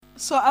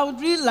So I would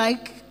really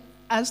like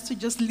us to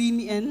just lean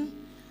in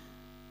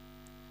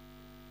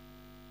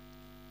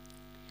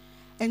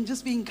and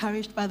just be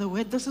encouraged by the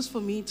word. This is for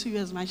me too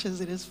as much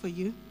as it is for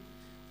you,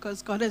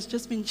 because God has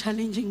just been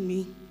challenging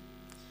me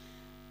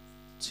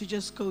to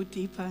just go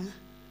deeper.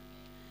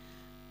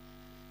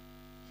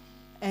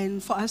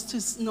 And for us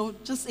to know,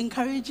 just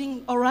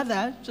encouraging, or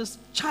rather, just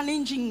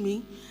challenging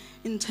me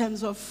in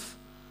terms of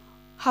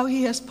how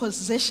He has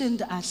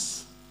positioned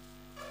us.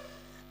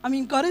 I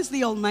mean, God is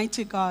the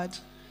Almighty God.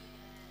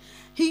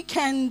 He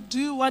can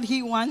do what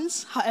He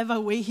wants,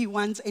 however way He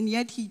wants, and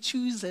yet He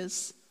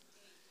chooses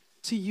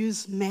to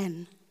use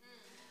men.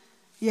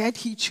 Yet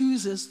He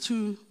chooses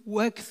to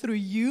work through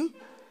you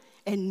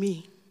and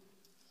me.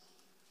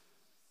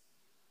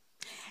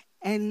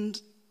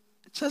 And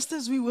just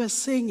as we were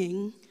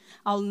singing,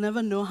 I'll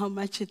never know how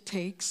much it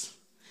takes.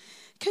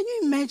 Can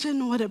you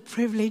imagine what a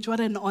privilege,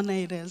 what an honor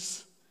it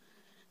is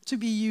to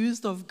be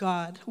used of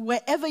God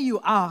wherever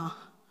you are,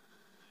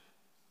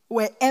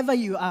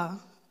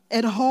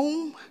 at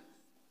home,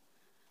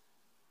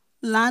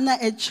 Lana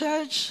at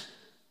church,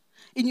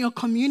 in your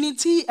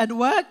community, at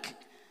work.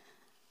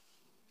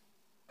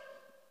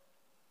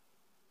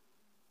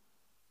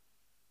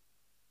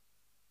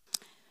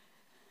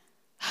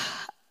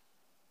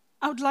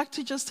 I would like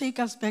to just take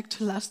us back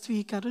to last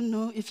week. I don't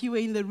know if you were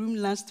in the room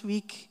last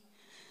week.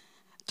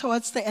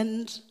 Towards the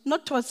end,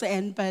 not towards the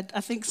end, but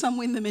I think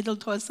somewhere in the middle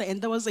towards the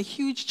end, there was a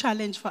huge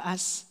challenge for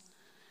us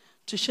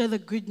to share the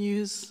good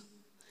news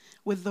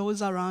with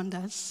those around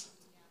us.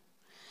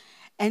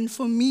 And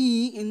for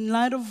me, in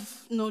light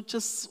of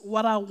just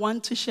what I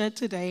want to share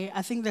today,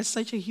 I think there's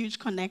such a huge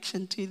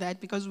connection to that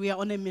because we are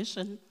on a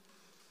mission.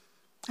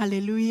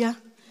 Hallelujah.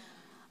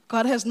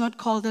 God has not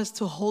called us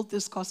to hold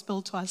this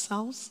gospel to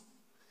ourselves,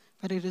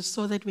 but it is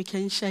so that we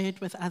can share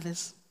it with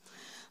others.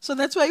 So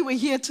that's why we're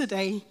here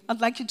today. I'd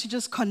like you to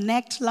just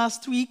connect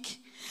last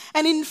week.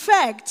 And in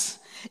fact,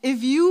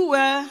 if you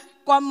were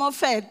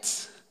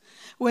Kwamofet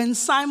when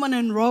Simon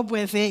and Rob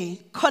were there,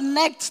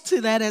 connect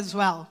to that as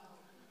well.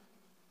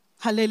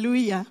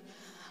 Hallelujah.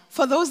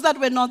 For those that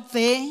were not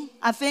there,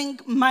 I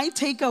think my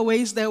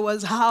takeaways there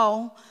was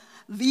how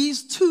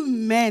these two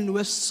men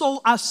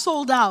are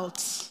sold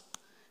out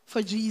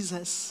for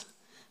Jesus.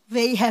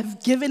 They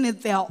have given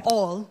it their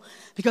all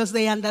because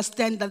they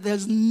understand that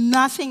there's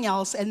nothing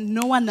else and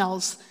no one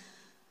else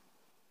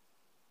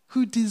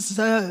who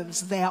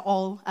deserves their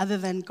all other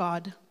than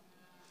God.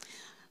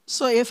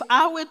 So if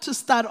I were to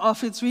start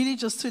off, it's really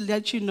just to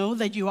let you know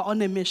that you are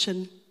on a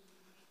mission.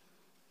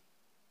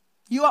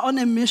 You are on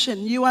a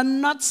mission. You are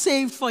not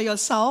saved for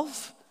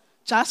yourself,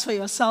 just for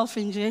yourself,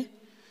 Inje.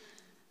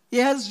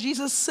 Yes,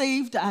 Jesus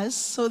saved us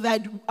so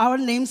that our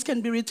names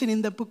can be written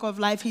in the book of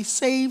life. He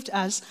saved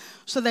us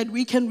so that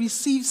we can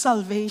receive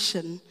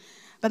salvation.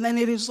 But then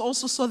it is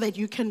also so that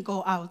you can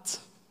go out.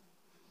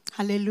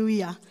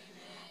 Hallelujah.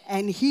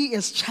 Amen. And He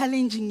is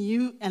challenging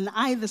you and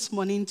I this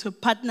morning to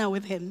partner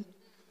with Him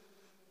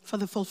for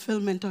the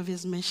fulfillment of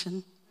His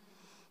mission.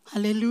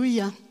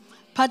 Hallelujah.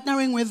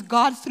 Partnering with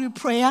God through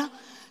prayer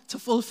to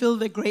fulfill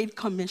the Great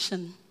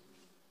Commission.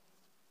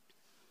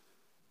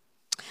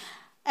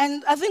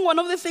 And I think one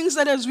of the things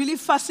that has really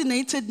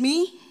fascinated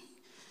me,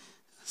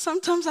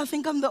 sometimes I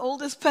think I'm the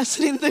oldest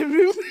person in the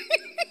room.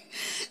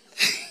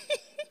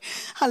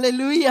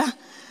 Hallelujah.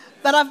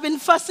 But I've been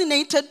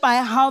fascinated by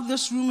how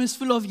this room is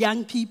full of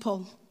young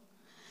people.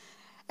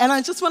 And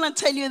I just want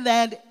to tell you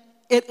that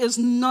it is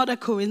not a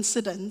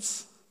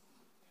coincidence.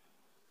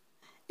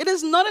 It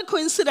is not a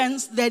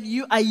coincidence that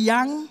you are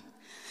young,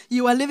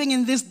 you are living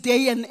in this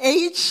day and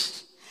age.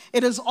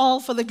 It is all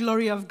for the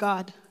glory of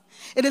God.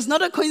 It is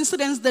not a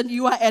coincidence that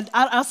you are at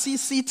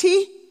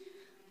RRCCT.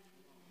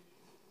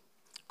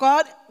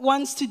 God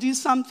wants to do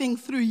something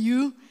through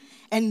you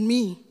and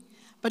me.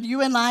 But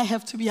you and I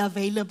have to be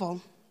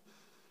available.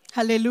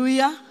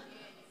 Hallelujah.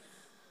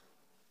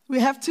 We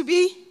have to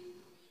be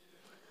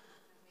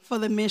for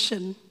the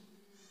mission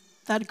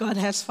that God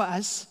has for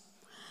us.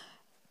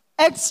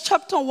 Acts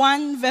chapter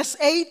 1, verse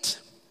 8.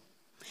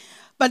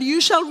 But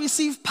you shall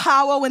receive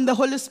power when the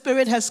Holy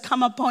Spirit has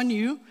come upon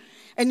you,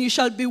 and you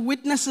shall be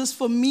witnesses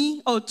for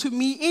me, or to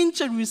me, in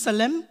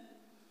Jerusalem,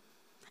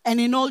 and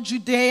in all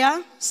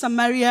Judea,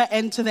 Samaria,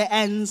 and to the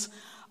ends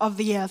of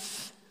the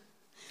earth.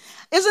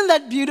 Isn't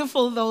that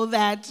beautiful, though,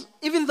 that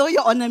even though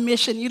you're on a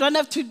mission, you don't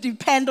have to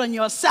depend on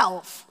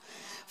yourself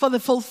for the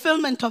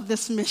fulfillment of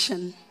this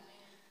mission.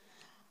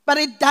 But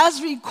it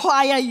does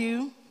require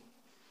you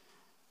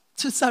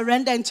to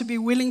surrender and to be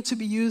willing to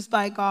be used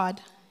by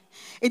God.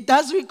 It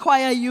does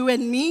require you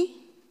and me.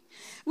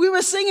 We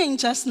were singing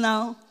just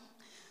now,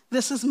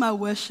 "This is my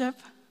worship."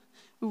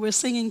 We were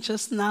singing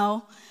just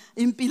now,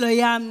 "Impilo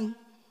yami."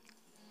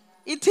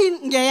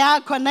 Ithi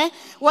ngeyakho ne.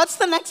 What's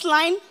the next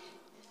line?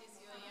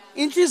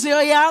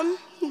 Inhliziyo yami,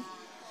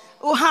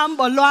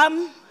 uhambo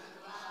lwami,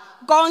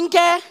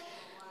 konke.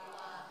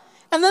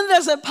 And then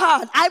there's a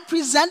part, I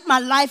present my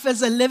life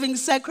as a living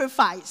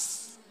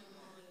sacrifice.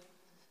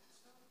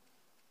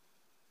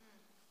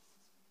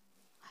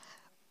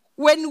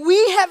 When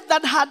we have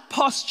that heart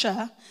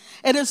posture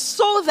It is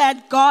so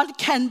that God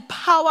can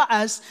power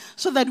us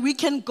so that we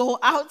can go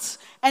out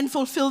and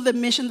fulfill the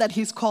mission that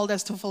He's called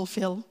us to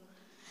fulfill.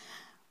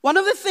 One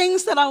of the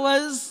things that I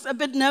was a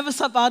bit nervous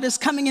about is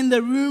coming in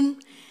the room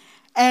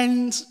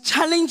and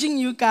challenging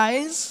you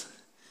guys.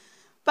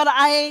 But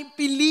I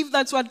believe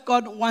that's what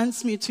God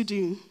wants me to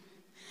do.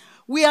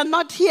 We are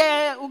not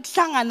here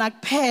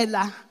ukuhlangana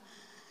kuphela.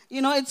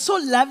 You know, it's so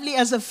lovely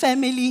as a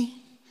family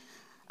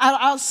at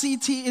our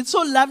city. It's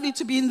so lovely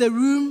to be in the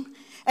room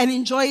and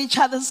enjoy each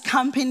other's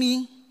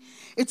company.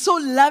 It's so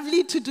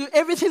lovely to do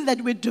everything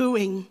that we're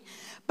doing.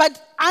 But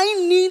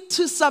I need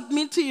to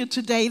submit to you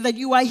today that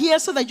you are here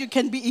so that you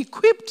can be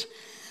equipped,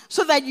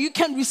 so that you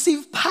can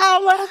receive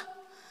power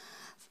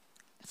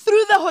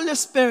through the Holy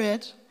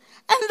Spirit,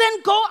 and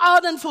then go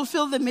out and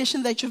fulfill the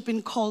mission that you've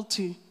been called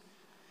to.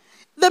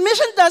 The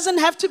mission doesn't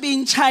have to be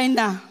in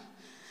China.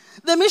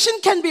 The mission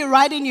can be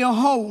right in your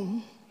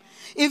home.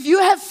 If you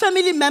have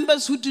family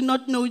members who do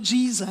not know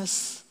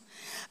Jesus,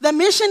 the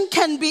mission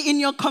can be in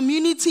your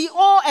community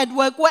or at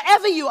work.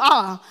 Wherever you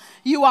are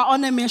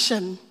on a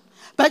mission.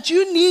 But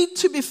you need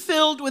to be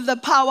filled with the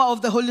power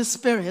of the Holy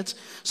Spirit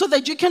so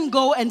that you can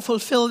go and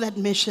fulfill that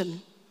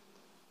mission.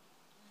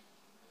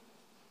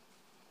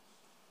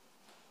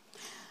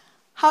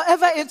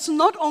 However, it's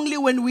not only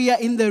when we are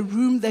in the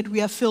room that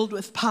we are filled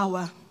with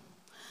power.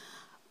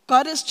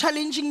 God is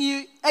challenging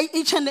you,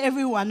 each and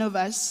every one of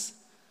us,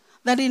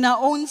 that in our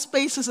own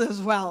spaces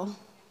as well,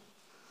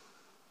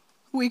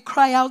 we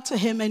cry out to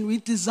Him and we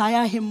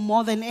desire Him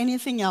more than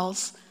anything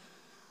else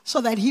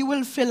so that He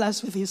will fill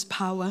us with His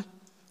power.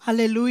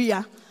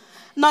 Hallelujah.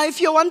 Now,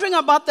 if you're wondering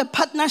about the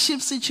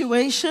partnership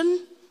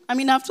situation, I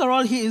mean, after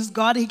all, He is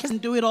God. He can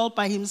do it all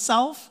by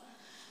Himself.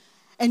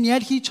 And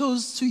yet He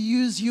chose to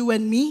use you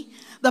and me.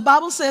 The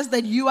Bible says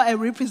that you are a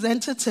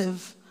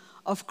representative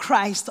of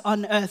Christ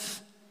on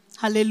earth.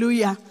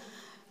 Hallelujah.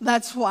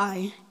 That's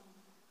why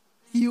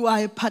you are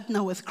a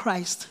partner with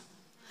Christ.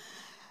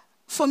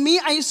 For me,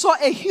 I saw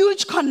a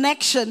huge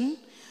connection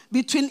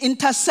between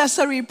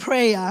intercessory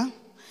prayer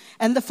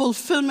and the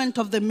fulfillment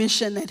of the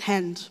mission at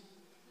hand.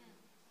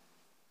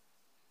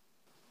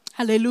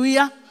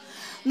 Hallelujah.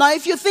 Now,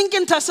 if you think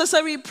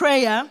intercessory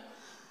prayer,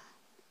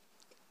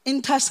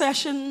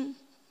 intercession,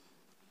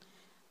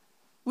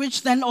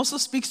 which then also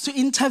speaks to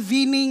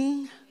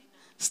intervening,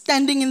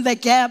 standing in the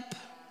gap,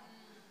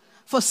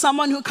 for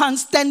someone who can't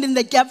stand in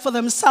the gap for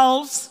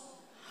themselves,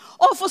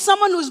 or for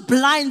someone who's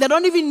blind, they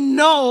don't even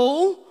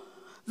know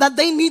that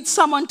they need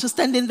someone to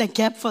stand in the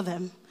gap for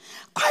them.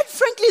 Quite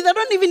frankly, they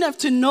don't even have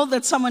to know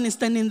that someone is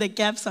standing in the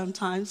gap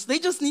sometimes. They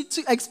just need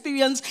to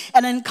experience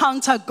and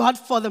encounter God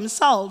for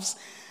themselves.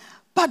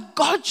 But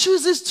God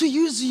chooses to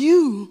use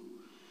you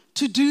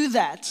to do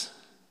that.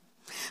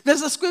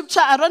 There's a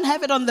scripture, I don't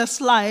have it on the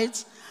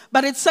slides,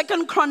 but it's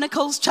 2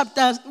 Chronicles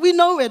chapter, we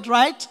know it,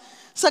 right?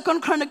 2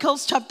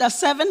 Chronicles chapter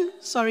 7,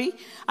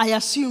 I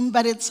assume,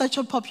 but it's such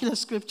a popular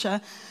scripture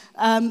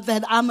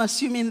that I'm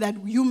assuming that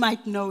you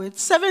might know it.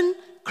 2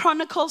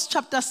 Chronicles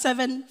chapter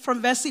 7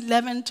 from verse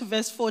 11 to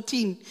verse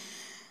 14.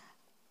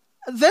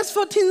 Verse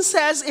 14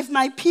 says, if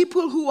my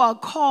people who are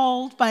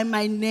called by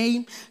my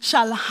name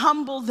shall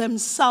humble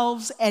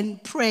themselves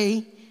and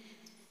pray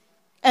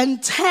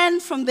and turn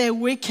from their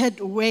wicked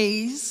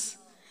ways,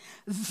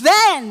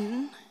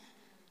 then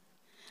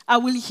I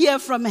will hear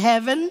from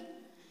heaven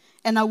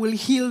and I will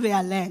heal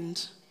their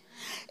land.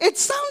 It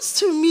sounds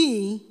to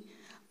me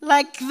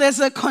like there's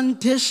a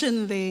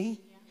condition there.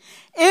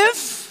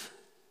 If,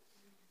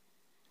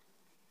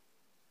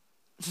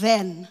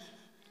 then.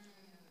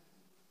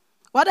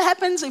 What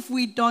happens if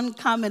we don't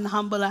come and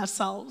humble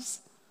ourselves?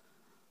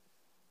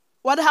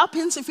 What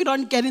happens if we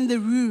don't get in the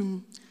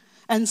room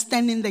and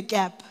stand in the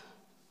gap?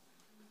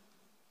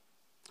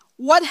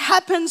 What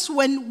happens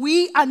when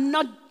we are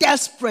not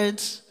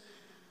desperate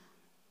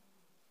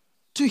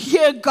to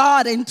hear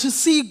God and to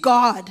see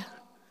God?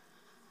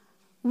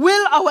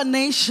 Will our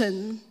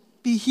nation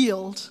be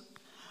healed?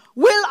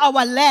 Will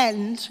our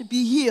land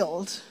be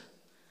healed?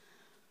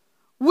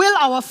 Will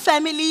our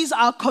families,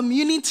 our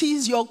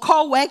communities, your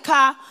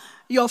co-worker,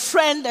 your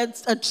friend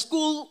at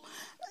school,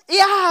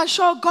 yeah,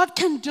 sure, God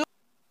can do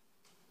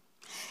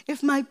it.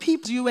 If my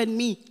people, you and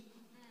me,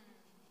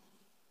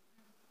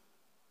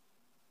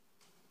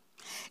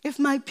 if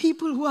my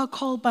people who are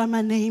called by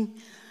my name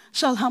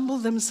shall humble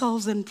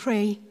themselves and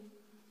pray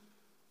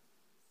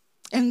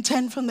and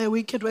turn from their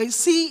wicked ways.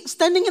 See,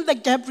 standing in the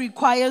gap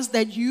requires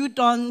that you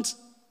don't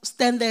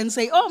stand there and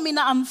say, oh,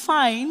 Mina, I'm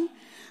fine.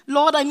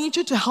 Lord, I need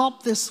you to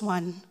help this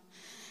one.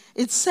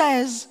 It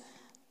says,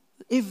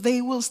 if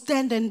they will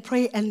stand and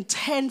pray and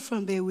turn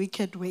from their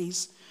wicked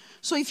ways.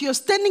 So if you're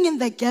standing in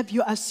the gap,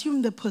 you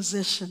assume the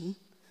position.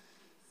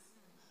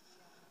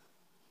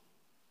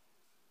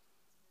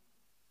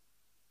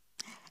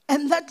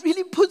 And that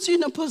really puts you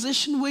in a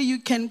position where you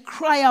can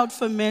cry out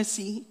for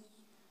mercy,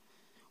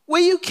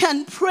 where you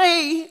can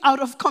pray out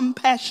of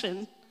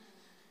compassion,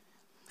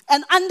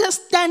 and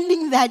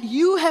understanding that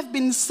you have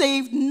been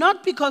saved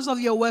not because of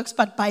your works,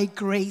 but by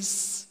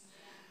grace.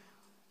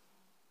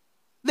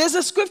 There's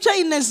a scripture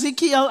in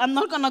Ezekiel, I'm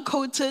not going to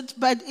quote it,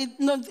 but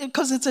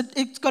because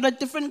it's got a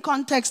different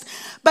context.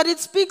 But it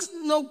speaks,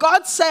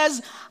 God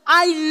says,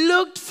 I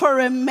looked for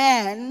a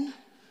man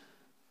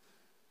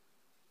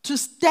to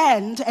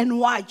stand and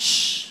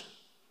watch.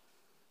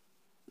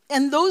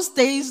 In those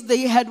days,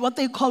 they had what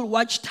they call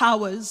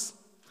watchtowers.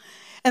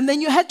 And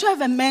then you had to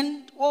have a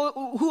man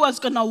who was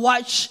going to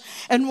watch.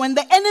 And when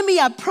the enemy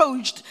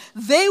approached,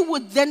 they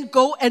would then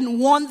go and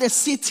warn the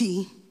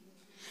city.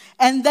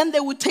 And then they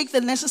would take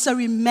the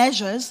necessary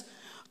measures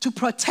to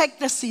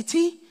protect the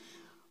city,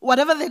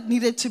 whatever that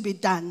needed to be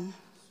done.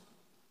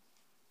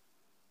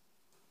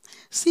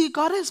 See,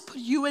 God has put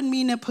you and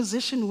me in a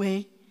position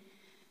where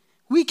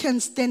we can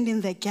stand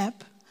in the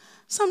gap.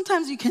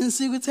 Sometimes you can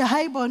see, with a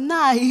hi,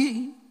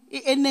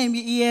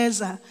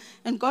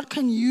 and God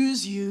can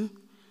use you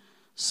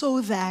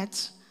so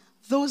that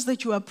those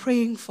that you are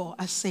praying for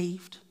are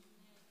saved.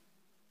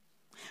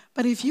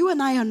 But if you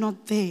and I are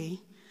not there,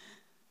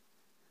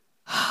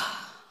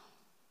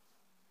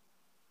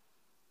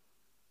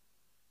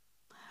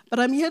 but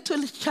I'm here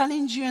to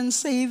challenge you and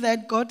say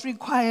that God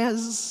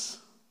requires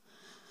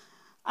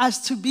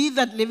us to be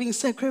that living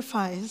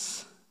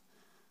sacrifice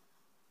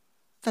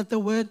that the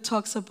word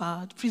talks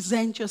about.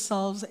 Present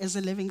yourselves as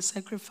a living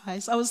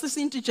sacrifice. I was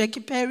listening to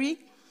Jackie Perry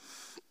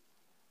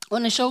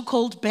on a show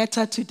called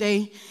Better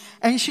today,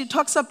 and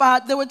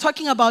they were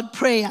talking about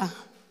prayer.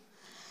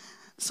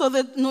 So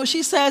that,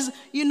 she says,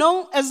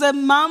 as a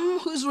mom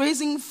who was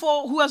raising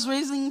four,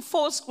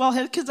 well,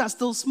 her kids are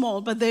still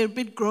small, but they're a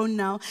bit grown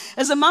now.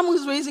 As a mom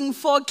who's raising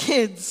 4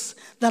 kids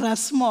that are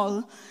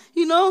small,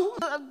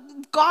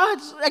 God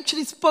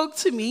actually spoke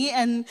to me,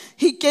 and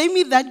he gave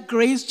me that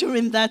grace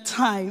during that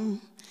time.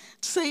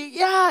 To say,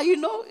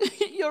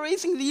 you're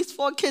raising these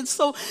 4 kids.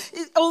 So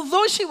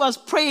although she was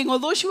praying,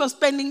 although she was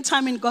spending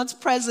time in God's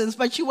presence,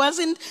 but she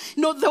wasn't,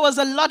 there was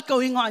a lot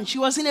going on. She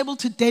wasn't able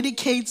to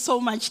dedicate so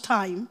much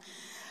time.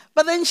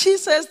 But then she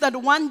says that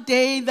one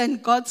day, then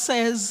God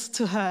says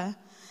to her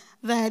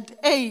that,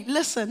 hey,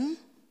 listen,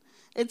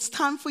 it's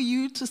time for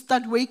you to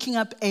start waking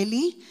up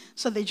early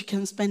so that you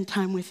can spend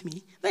time with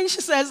me. Then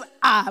she says,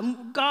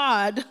 God,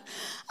 I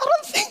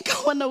don't think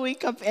I want to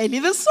wake up early.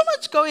 There's so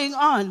much going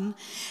on.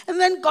 And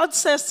then God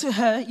says to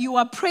her, you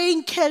are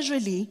praying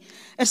casually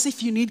as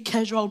if you need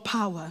casual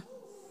power.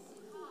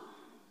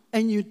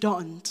 And you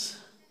don't.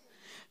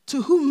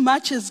 To whom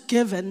much is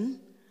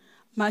given,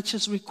 much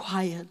is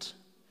required.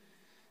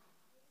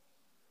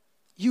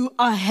 You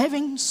are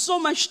having so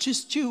much to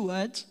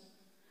steward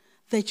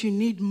that you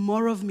need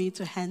more of me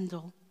to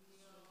handle.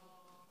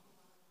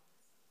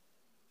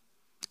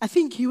 I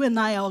think you and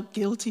I are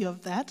guilty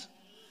of that.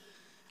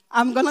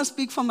 I'm going to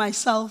speak for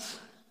myself.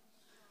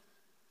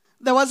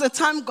 There was a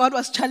time God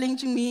was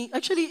challenging me.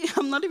 Actually,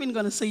 I'm not even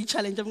going to say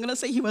challenge. I'm going to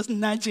say he was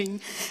nudging.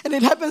 And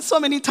it happened so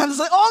many times.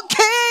 Like,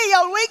 okay,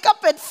 I'll wake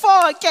up at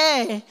 4,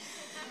 okay.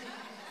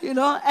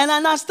 And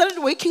then I started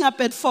waking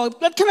up at 4.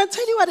 But can I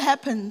tell you what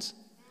happened?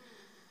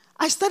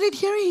 I started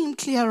hearing him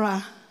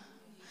clearer.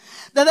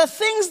 There are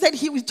things that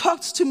he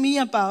talked to me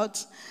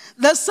about.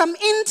 There's some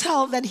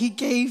intel that he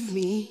gave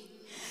me.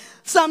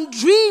 Some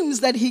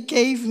dreams that he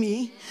gave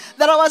me.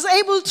 That I was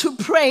able to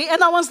pray.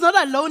 And I was not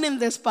alone in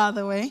this, by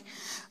the way.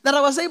 That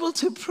I was able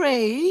to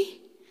pray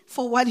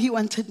for what he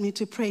wanted me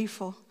to pray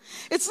for.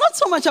 It's not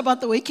so much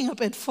about the waking up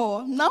at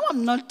 4. Now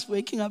I'm not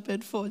waking up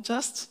at 4,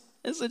 just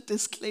as a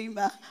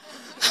disclaimer.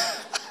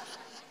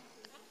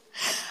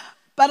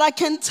 But I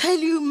can tell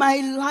you my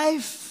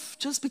life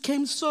just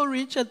became so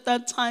rich at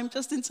that time,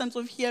 just in terms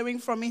of hearing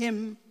from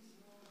him.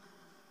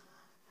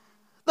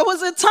 There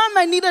was a time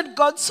I needed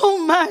God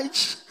so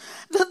much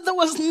that there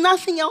was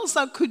nothing else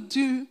I could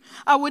do.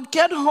 I would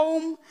get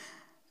home,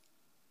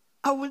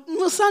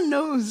 Musa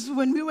knows,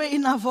 when we were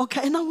in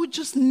Avoca, and I would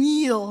just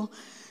kneel,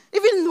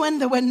 even when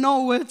there were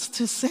no words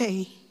to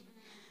say.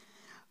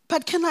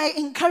 But can I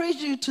encourage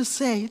you to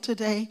say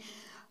today,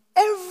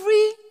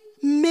 every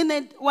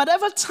minute,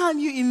 whatever time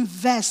you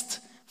invest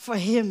for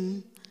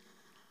him,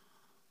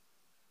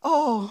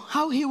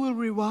 how he will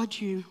reward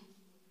you.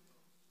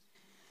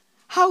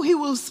 How he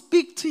will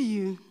speak to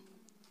you.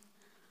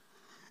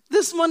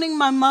 This morning,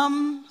 my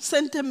mom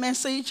sent a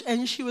message,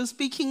 and she was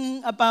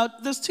speaking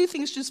about, there's 2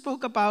 things she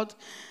spoke about.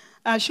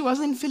 She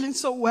wasn't feeling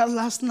so well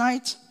last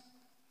night,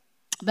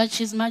 but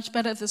she's much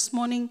better this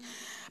morning.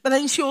 But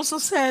then she also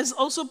says,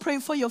 also pray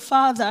for your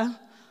father,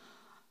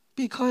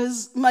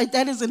 because my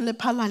dad is in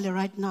Lepalale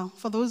right now.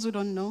 For those who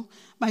don't know,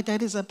 my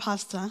dad is a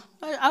pastor.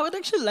 I would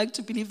actually like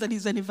to believe that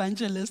he's an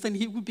evangelist and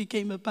he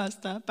became a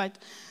pastor. But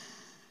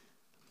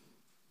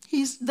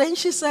then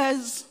she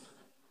says,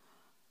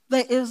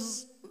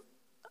 there's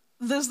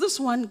this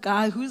one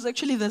guy who's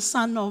actually the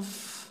son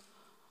of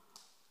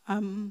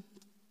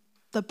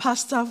the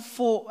pastor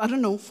for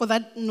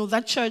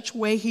that church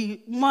where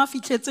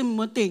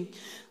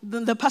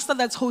the pastor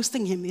that's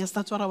hosting him. Yes,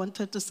 that's what I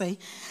wanted to say.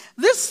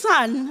 This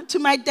son, to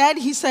my dad,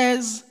 he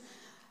says,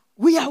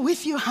 we are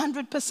with you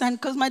 100%,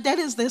 because my dad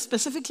is there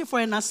specifically for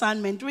an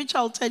assignment, which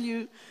I'll tell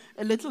you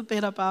a little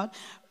bit about.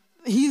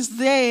 he's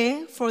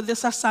there for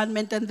this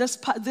assignment, and this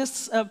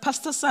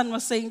pastor's son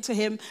was saying to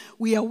him,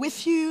 we are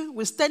with you,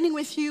 we're standing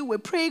with you, we're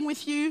praying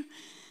with you.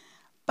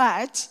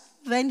 But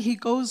then he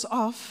goes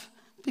off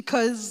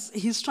because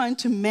he's trying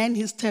to man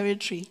his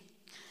territory.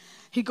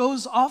 He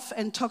goes off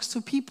and talks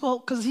to people,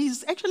 because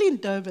he's actually in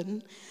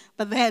Durban,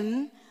 but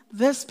then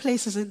this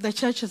place the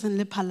church is in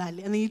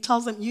Lephalale, and he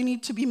tells them, you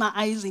need to be my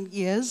eyes and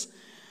ears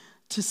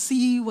to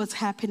see what's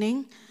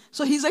happening.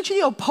 So he's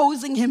actually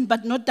opposing him,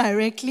 but not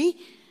directly,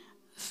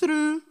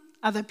 through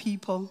other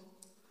people,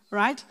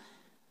 right?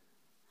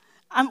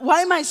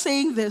 Why am I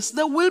saying this?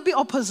 There will be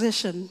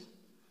opposition.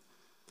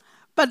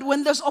 But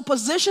when there's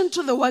opposition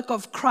to the work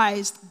of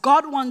Christ,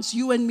 God wants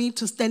you and me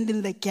to stand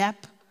in the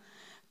gap,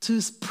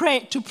 to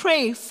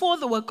pray for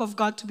the work of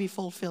God to be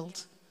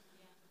fulfilled.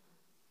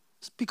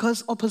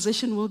 Because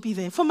opposition will be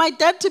there. For my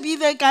dad to be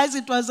there, guys,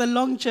 it was a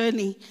long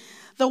journey.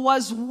 There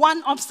was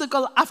one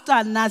obstacle after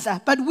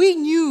another. But we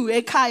knew,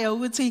 Ekaya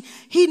would say,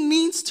 he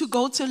needs to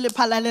go to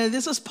Lephalale.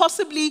 This is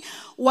possibly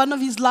one of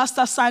his last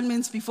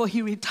assignments before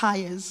he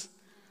retires.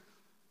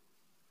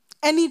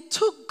 And it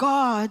took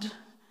God,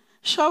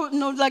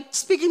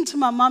 speaking to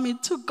my mom,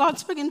 it took God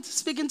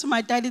speaking to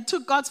my dad, it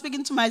took God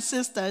speaking to my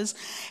sisters.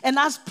 And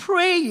us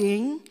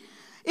praying,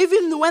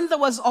 even when there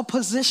was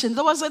opposition,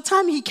 there was a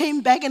time he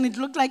came back and it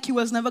looked like he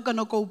was never going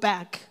to go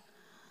back.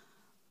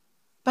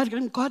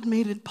 But God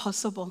made it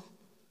possible.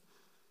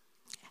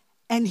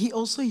 And he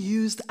also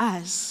used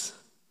us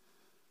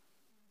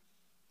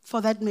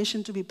for that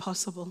mission to be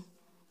possible.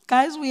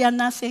 Guys, we are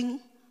nothing.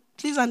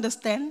 Please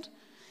understand.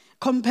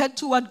 Compared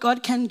to what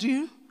God can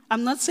do,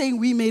 I'm not saying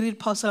we made it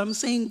possible. I'm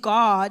saying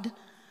God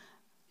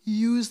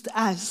used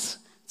us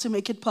to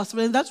make it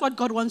possible. And that's what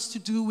God wants to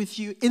do with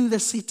you in the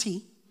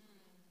city.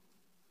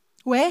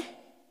 Where?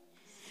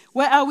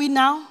 Where are we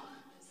now?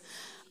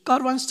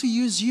 God wants to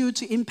use you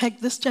to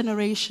impact this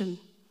generation.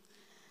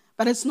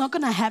 But it's not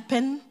going to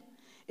happen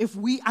if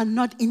we are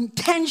not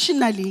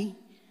intentionally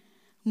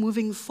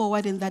moving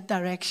forward in that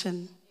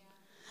direction.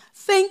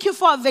 Thank you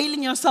for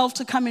availing yourself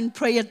to come and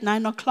pray at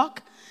 9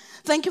 o'clock.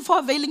 Thank you for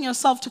availing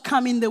yourself to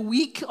come in the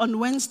week on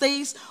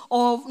Wednesdays.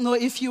 Or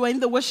if you are in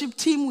the worship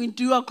team, we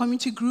do our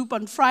community group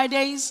on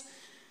Fridays.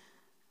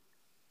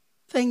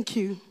 Thank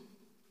you.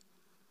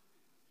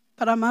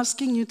 But I'm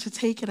asking you to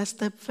take it a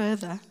step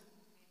further.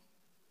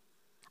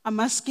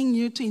 I'm asking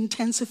you to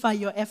intensify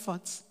your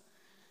efforts.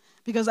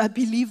 Because I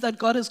believe that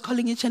God is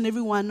calling each and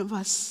every one of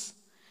us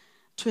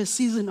to a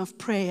season of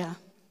prayer.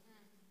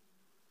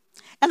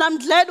 And I'm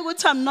glad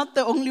that I'm not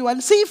the only one.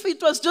 See, if it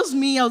was just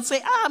me, I would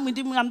say, I'm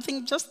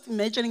just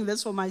imagining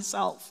this for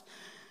myself.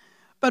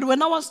 But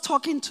when I was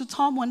talking to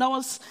Tom, when I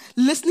was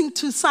listening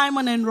to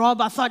Simon and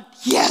Rob, I thought,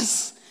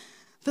 yes,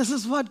 this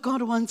is what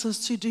God wants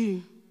us to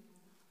do.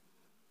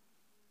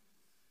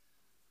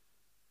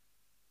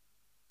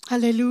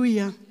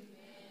 Hallelujah.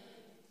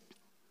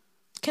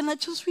 Can I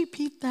just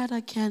repeat that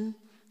again?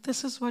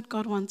 This is what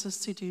God wants us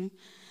to do.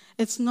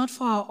 It's not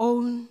for our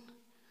own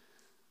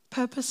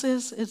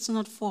purposes. It's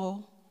not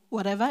for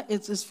whatever.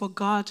 It is for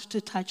God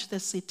to touch the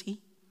city.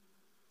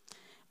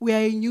 We are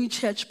a new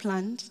church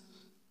plant.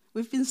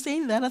 We've been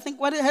saying that. I think,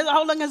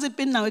 how long has it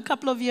been now? A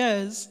couple of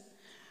years.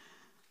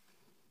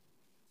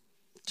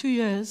 2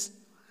 years.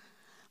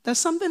 There's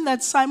something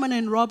that Simon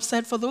and Rob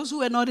said. For those who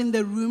were not in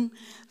the room,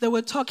 they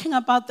were talking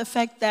about the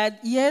fact that,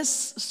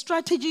 yes,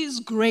 strategy is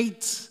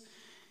great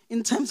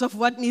in terms of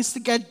what needs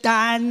to get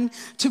done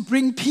to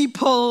bring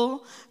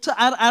people to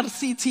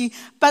RRCT.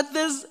 But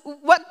there's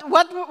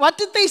what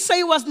did they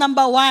say was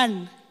number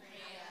one?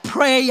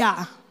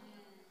 Prayer.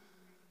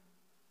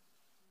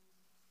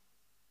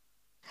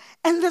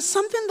 And there's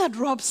something that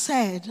Rob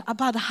said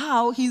about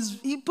how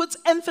he puts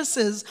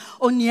emphasis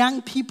on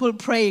young people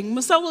praying.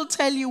 Musa will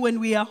tell you when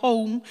we are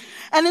home.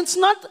 And it's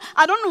not,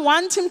 I don't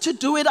want him to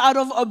do it out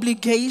of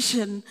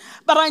obligation,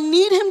 but I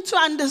need him to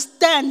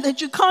understand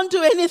that you can't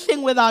do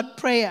anything without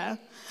prayer.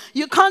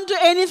 You can't do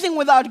anything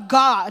without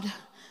God.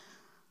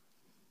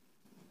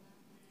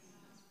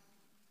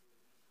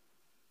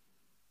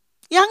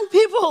 Young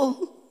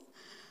people,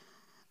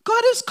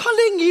 God is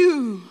calling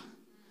you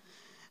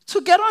to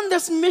get on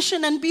this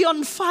mission and be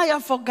on fire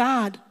for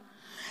God.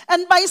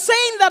 And by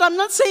saying that, I'm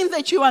not saying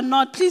that you are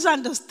not. Please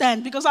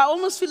understand, because I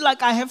almost feel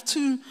like I have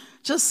to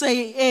just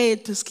say a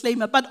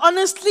disclaimer. But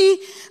honestly,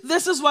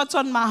 this is what's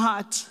on my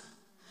heart.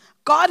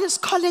 God is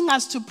calling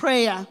us to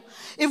prayer.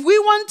 If we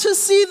want to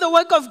see the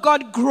work of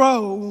God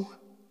grow,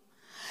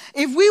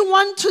 if we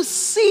want to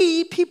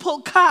see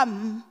people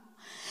come,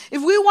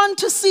 if we want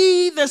to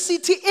see the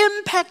city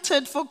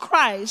impacted for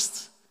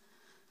Christ,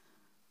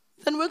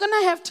 then we're going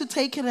to have to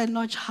take it a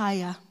notch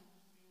higher.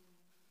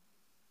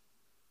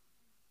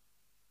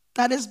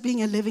 That is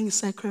being a living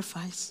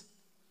sacrifice.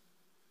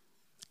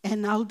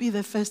 And I'll be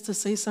the first to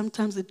say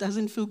sometimes it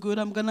doesn't feel good.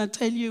 I'm going to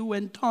tell you,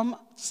 when Tom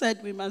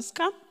said we must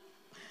come,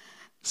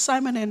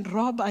 Simon and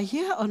Rob are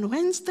here on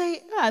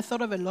Wednesday. I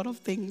thought of a lot of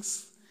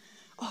things.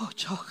 Oh,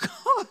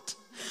 God,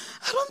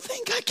 I don't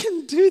think I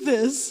can do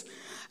this.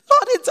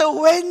 Lord, it's a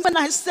Wednesday. When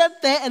I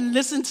sat there and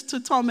listened to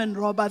Tom and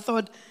Rob, I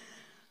thought,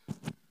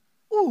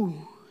 ooh,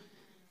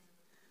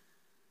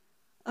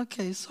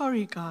 Okay,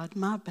 sorry, God,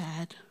 my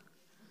bad.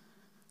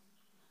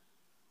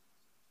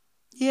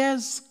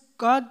 Yes,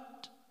 God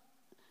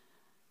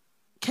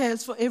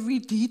cares for every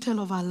detail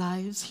of our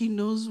lives. He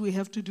knows we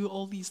have to do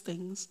all these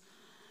things.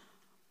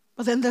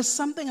 But then there's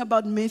something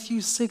about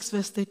Matthew 6,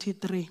 verse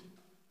 33,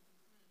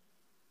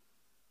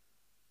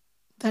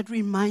 that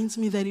reminds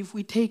me that if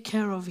we take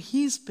care of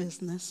His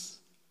business,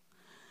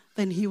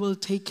 then He will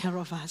take care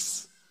of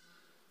us.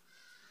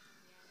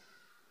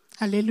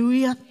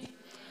 Hallelujah.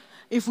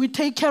 If we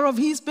take care of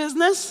His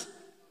business,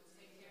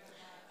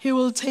 He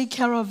will take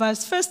care of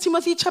us. 1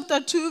 Timothy chapter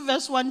 2,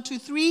 verse 1 to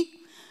 3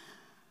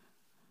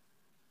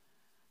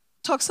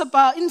 talks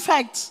about, in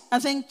fact, I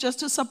think just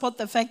to support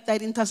the fact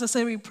that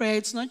intercessory prayer,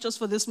 it's not just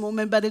for this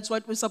moment, but it's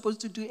what we're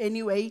supposed to do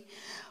anyway.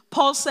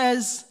 Paul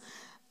says,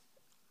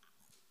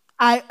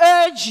 I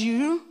urge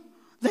you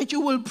that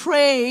you will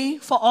pray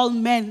for all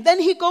men. Then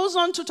he goes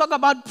on to talk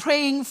about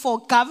praying for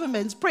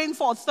governments, praying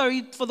for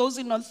authority, for those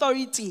in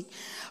authority,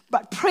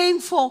 but praying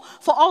for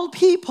all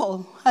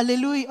people.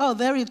 Hallelujah. Oh,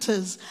 there it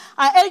is.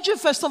 I urge you,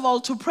 first of all,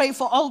 to pray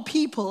for all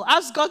people.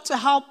 Ask God to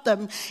help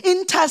them.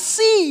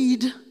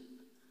 Intercede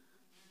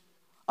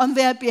on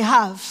their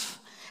behalf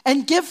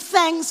and give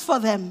thanks for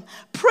them.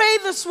 Pray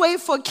this way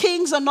for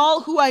kings and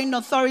all who are in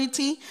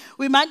authority.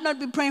 We might not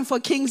be praying for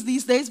kings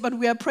these days, but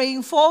we are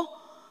praying for.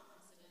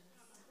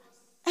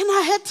 And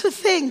I had to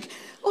think,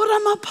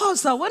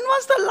 Ramaphosa, when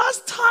was the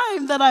last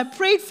time that I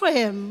prayed for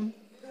him?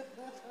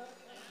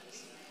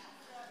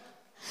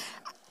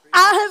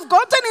 I have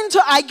gotten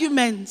into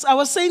arguments. I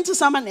was saying to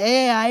someone,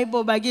 I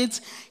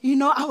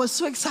was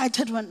so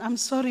excited when, I'm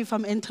sorry if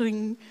I'm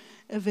entering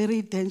a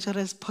very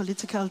dangerous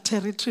political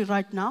territory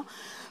right now,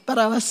 but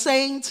I was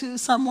saying to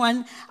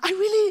someone,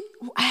 I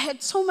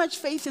had so much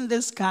faith in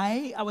this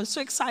guy. I was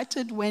so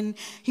excited when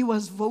he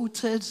was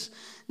voted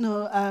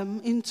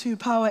into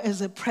power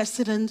as a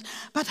president.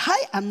 But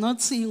I'm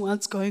not seeing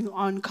what's going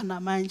on,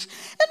 Konamanj.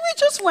 And we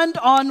just went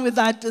on with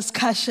that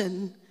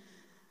discussion.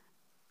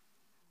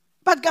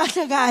 But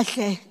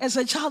kahle, as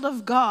a child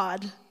of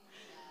God,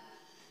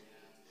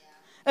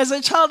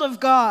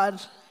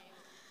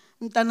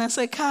 mntana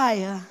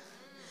sekhaya,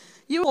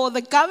 you or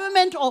the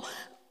government, or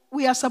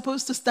we are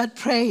supposed to start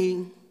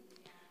praying.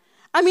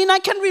 I mean, I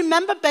can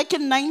remember back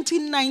in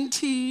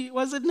 1990,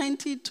 was it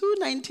 92,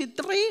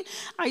 93?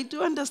 I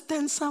do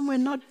understand some were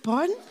not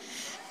born.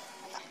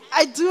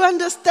 I do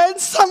understand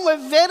some were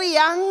very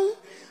young.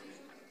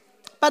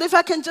 But if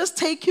I can just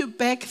take you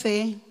back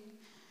there,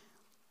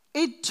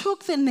 it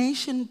took the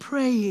nation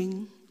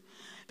praying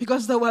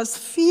because there was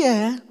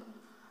fear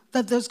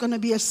that there's going to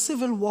be a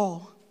civil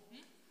war.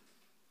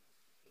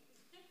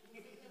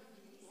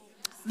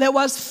 There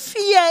was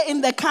fear in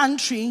the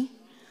country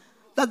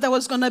that there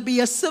was going to be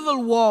a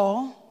civil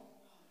war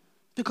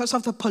because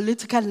of the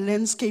political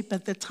landscape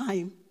at the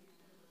time.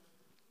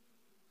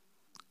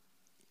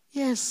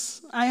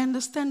 Yes, I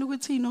understand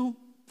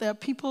there are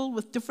people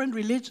with different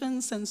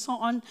religions and so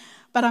on,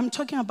 but I'm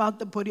talking about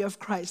the body of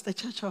Christ, the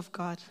church of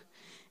God.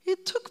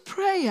 It took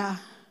prayer.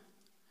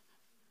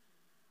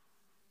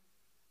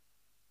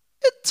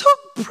 It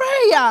took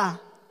prayer.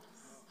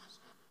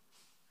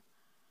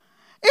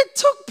 It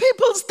took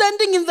people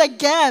standing in the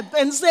gap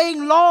and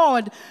saying,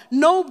 Lord,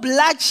 no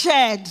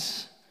bloodshed.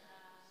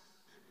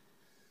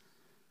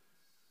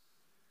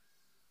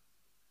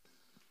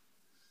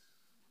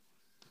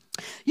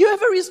 You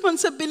have a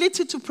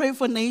responsibility to pray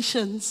for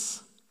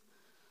nations.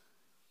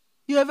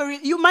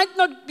 You might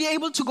not be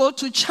able to go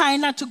to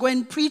China to go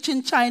and preach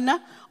in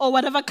China or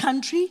whatever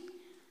country.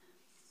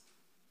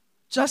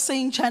 Just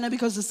saying China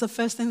because it's the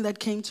first thing that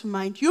came to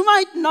mind. You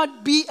might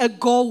not be a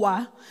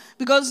goer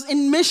because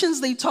in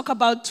missions they talk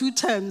about two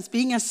terms,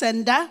 being a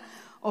sender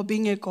or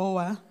being a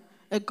goer.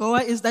 A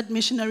goer is that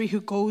missionary who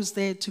goes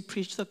there to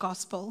preach the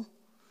gospel,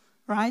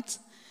 right?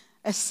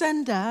 A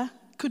sender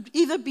could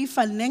either be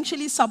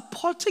financially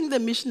supporting the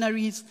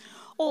missionaries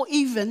or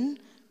even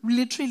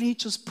literally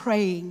just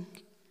praying.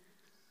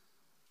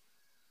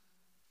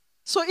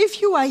 So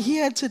if you are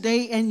here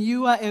today and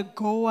you are a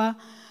goer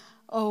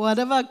or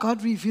whatever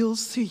God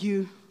reveals to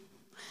you,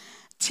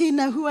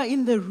 Tina, who are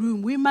in the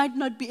room, we might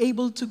not be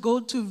able to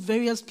go to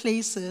various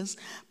places,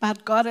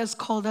 but God has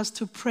called us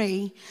to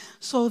pray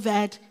so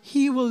that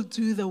He will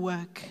do the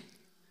work.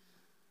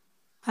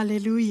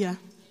 Hallelujah.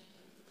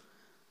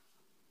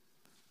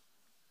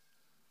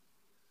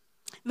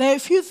 There are a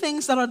few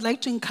things that I'd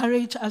like to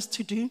encourage us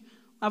to do.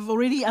 I've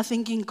already, I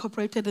think,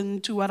 incorporated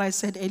into what I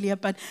said earlier,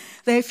 but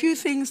there are a few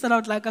things that I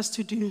would like us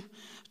to do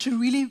to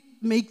really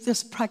make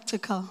this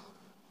practical.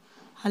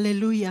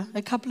 Hallelujah.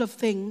 A couple of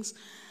things.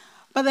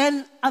 But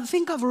then I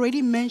think I've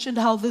already mentioned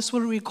how this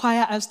will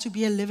require us to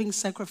be a living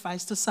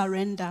sacrifice, to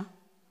surrender.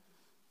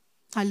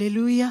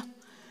 Hallelujah.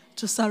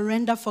 To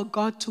surrender for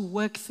God to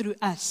work through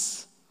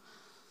us.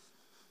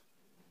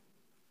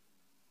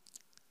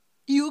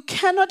 You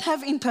cannot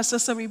have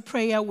intercessory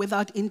prayer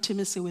without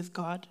intimacy with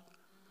God.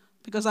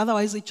 Because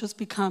otherwise it just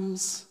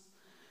becomes,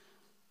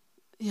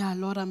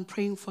 Lord, I'm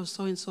praying for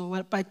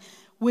so-and-so. But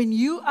when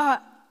you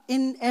are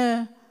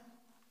in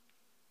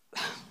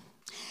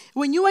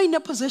When you are in a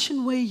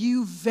position where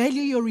you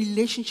value your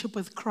relationship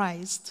with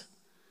Christ,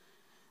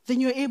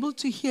 then you're able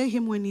to hear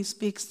him when he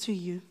speaks to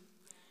you.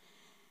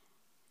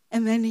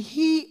 And then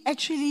he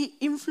actually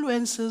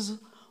influences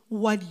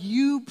what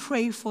you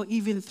pray for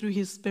even through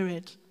his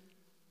Spirit.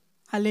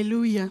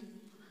 Hallelujah.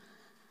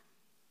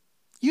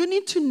 You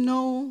need to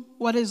know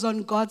what is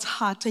on God's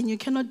heart, and you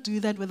cannot do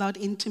that without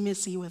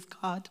intimacy with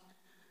God.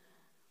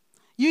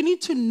 You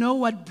need to know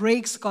what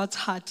breaks God's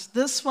heart.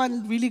 This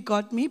one really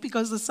got me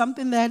because it's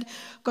something that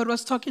God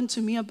was talking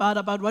to me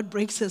about what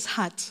breaks his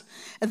heart.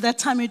 At that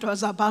time, it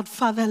was about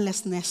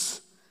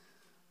fatherlessness.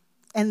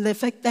 And the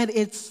fact that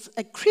it's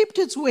creeped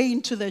its way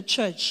into the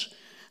church.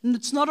 And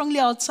it's not only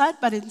outside,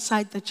 but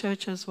inside the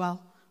church as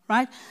well,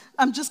 right?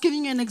 I'm just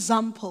giving you an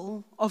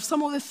example of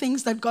some of the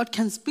things that God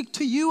can speak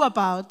to you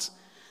about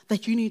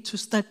that you need to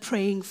start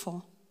praying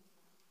for.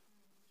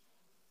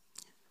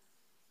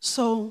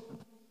 So,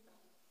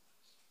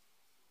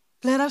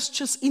 let us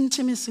choose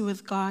intimacy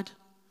with God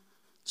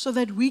so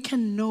that we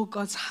can know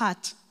God's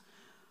heart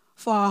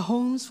for our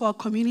homes, for our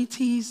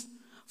communities,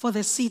 for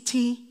the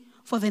city,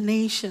 for the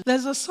nation.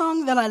 There's a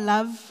song that I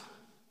love.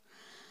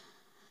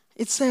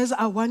 It says,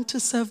 I want to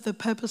serve the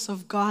purpose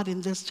of God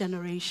in this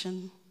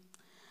generation.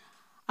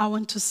 I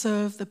want to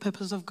serve the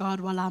purpose of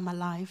God while I'm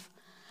alive.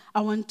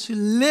 I want to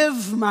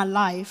live my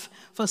life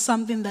for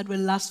something that will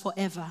last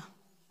forever.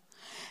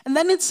 And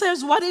then it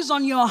says, what is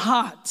on your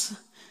heart?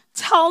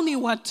 Tell me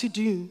what to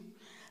do.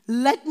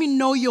 Let me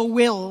know your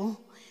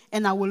will,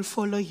 and I will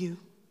follow you.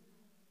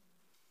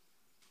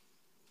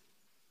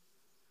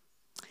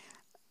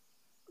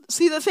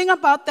 See, the thing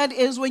about that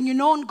is when you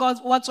know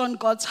what's on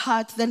God's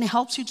heart, then it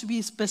helps you to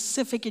be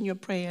specific in your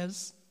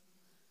prayers.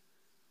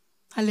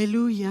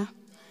 Hallelujah.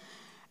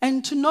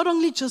 And to not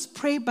only just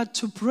pray, but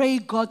to pray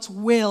God's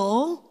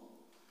will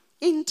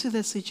into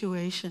the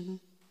situation.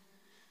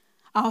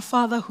 Our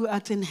Father who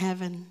art in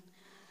heaven.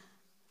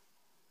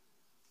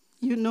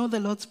 You know the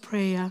Lord's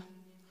Prayer.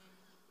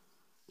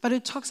 But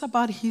it talks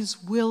about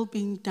his will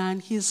being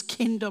done, his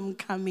kingdom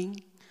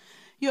coming.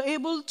 You're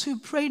able to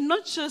pray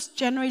not just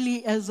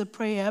generally as a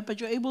prayer, but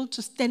you're able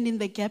to stand in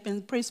the gap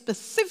and pray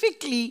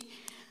specifically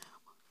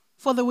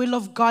for the will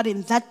of God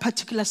in that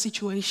particular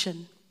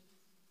situation.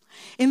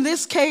 In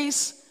this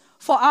case,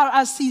 for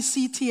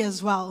RRCCT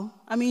as well.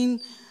 I mean,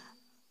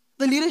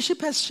 the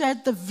leadership has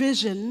shared the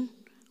vision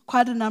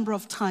quite a number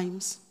of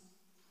times.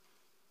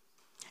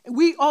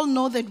 We all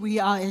know that we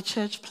are a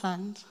church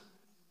plant.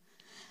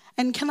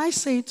 And can I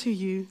say to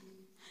you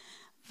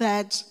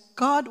that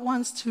God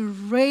wants to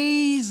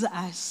raise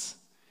us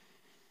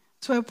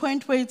to a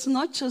point where it's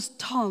not just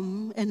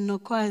Tom and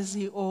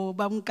Nokwazi or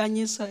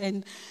Bamukanyiso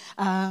and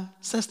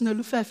Sas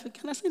Nolufefe.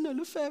 Can I say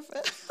Nolufefe?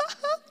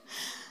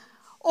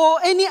 Or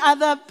any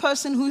other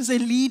person who's a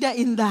leader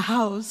in the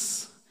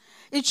house.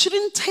 It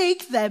shouldn't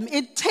take them.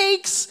 It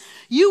takes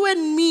you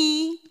and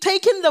me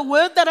taking the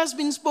word that has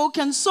been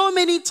spoken so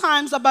many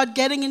times about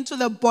getting into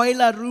the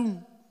boiler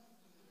room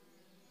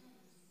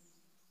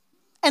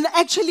and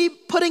actually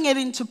putting it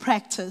into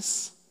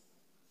practice.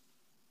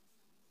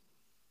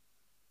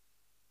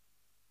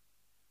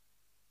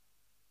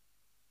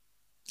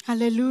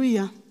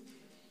 Hallelujah.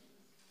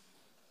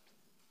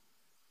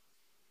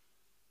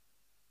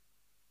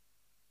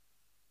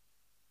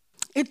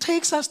 It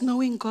takes us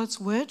knowing God's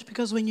word,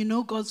 because when you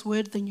know God's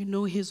word, then you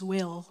know his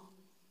will.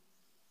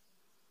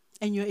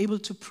 And you're able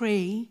to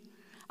pray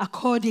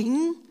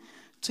according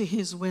to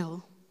his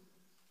will.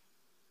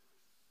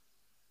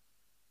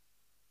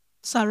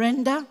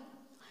 Surrender,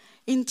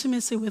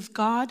 intimacy with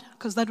God,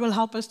 because that will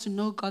help us to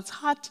know God's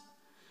heart.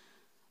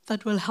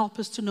 That will help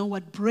us to know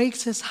what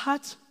breaks his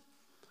heart.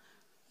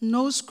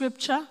 Know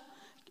scripture.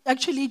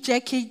 Actually,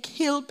 Jackie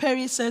Hill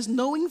Perry says,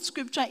 knowing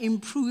scripture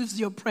improves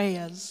your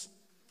prayers.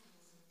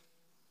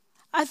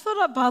 I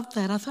thought about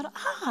that. I thought,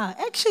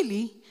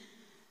 actually,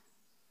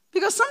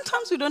 because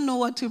sometimes we don't know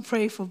what to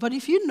pray for, but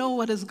if you know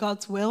what is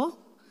God's will,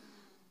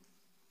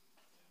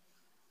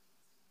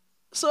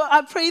 so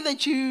I pray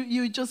that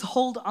you just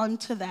hold on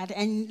to that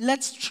and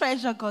let's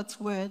treasure God's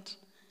word,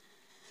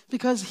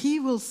 because he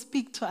will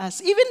speak to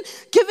us. Even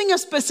giving a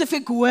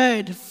specific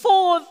word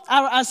for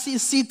our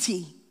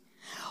RCCT,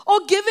 or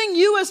giving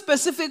you a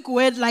specific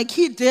word like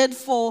he did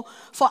for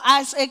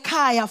us,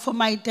 Ekaya, for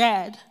my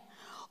dad.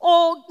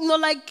 Or,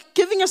 like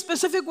giving a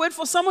specific word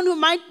for someone who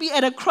might be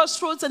at a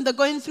crossroads and they're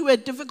going through a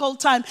difficult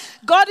time.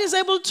 God is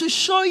able to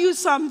show you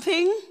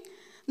something,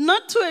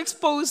 not to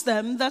expose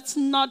them, that's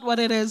not what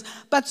it is,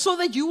 but so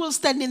that you will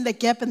stand in the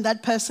gap and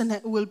that person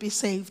will be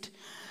saved.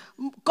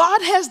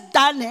 God has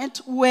done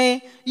it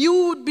where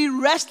you would be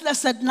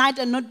restless at night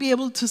and not be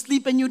able to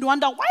sleep, and you'd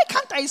wonder, why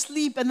can't I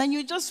sleep? And then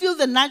you just feel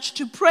the nudge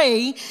to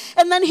pray,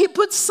 and then he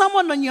puts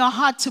someone on your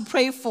heart to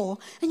pray for,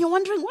 and you're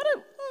wondering,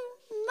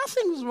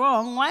 nothing's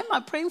wrong. Why am I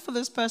praying for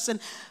this person?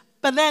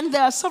 But then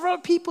there are several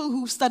people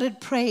who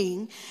started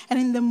praying, and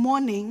in the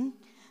morning,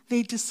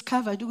 they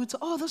discovered,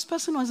 this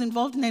person was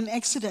involved in an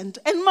accident.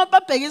 And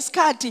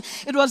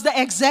it was the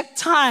exact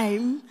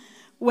time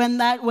when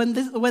that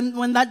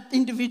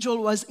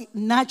individual was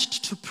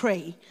nudged to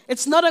pray.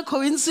 It's not a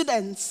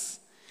coincidence.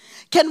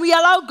 Can we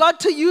allow God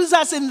to use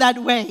us in that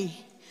way?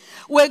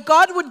 Where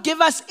God would give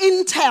us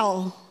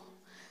intel.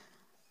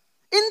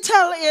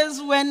 Intel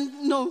is when,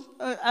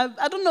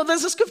 I don't know,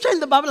 there's a scripture in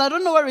the Bible, I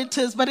don't know where it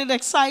is, but it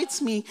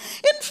excites me.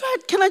 In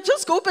fact, can I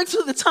just go back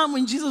to the time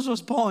when Jesus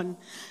was born?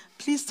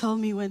 Please tell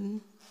me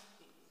when.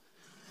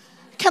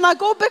 Can I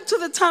go back to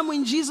the time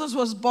when Jesus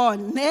was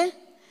born?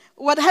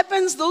 What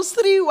happens, those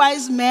 3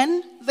 wise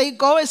men, they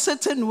go a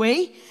certain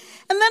way,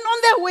 and then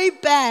on their way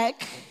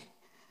back,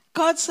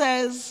 God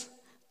says,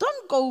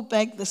 don't go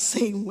back the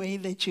same way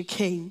that you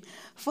came,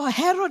 for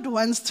Herod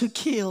wants to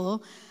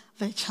kill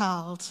the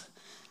child.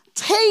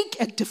 Take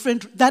a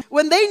different, that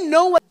when they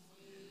know what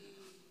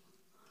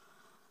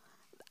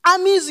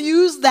armies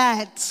use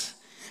that,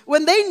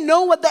 when they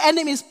know what the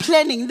enemy is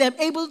planning, they're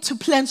able to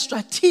plan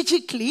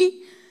strategically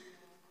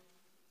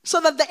so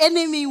that the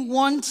enemy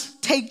won't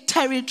take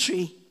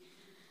territory.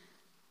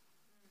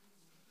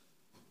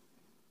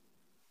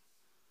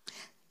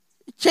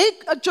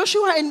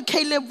 Joshua and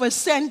Caleb were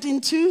sent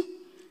into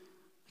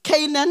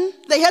Canaan.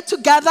 They had to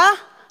gather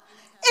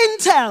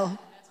intel.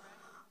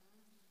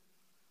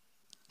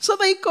 So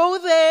they go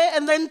there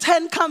and then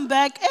 10 come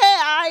back. Hey,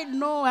 I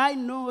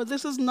know,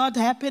 this is not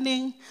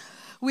happening.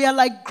 We are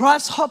like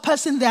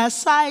grasshoppers in their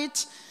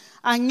sight.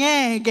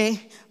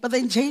 But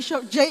then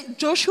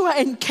Joshua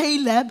and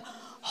Caleb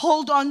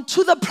hold on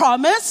to the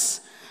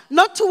promise,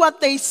 not to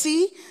what they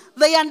see.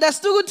 They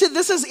understood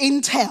this is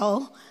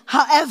intel.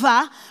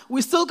 However,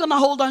 we're still going to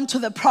hold on to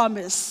the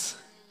promise.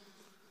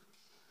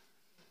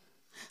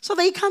 So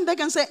they come back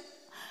and say,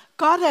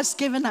 God has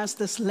given us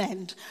this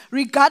land,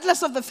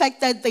 regardless of the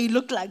fact that they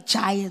look like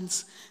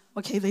giants.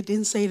 Okay, they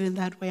didn't say it in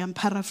that way. I'm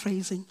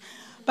paraphrasing.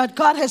 But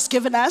God has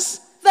given us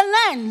the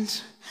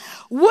land.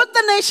 Would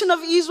the nation of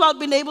Israel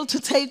been able to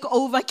take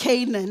over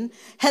Canaan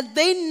had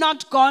they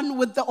not gone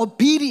with the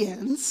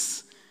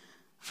obedience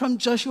from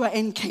Joshua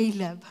and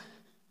Caleb?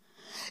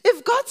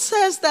 If God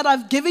says that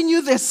I've given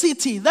you the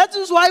city, that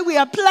is why we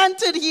are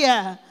planted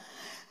here,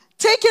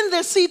 taking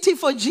the city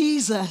for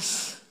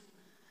Jesus.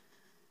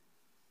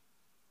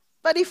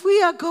 But if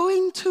we are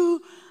going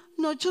to,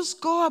 just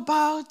go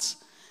about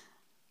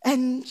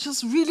and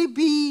just really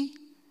be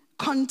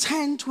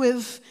content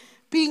with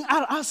being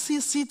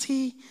RRC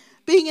City,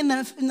 being in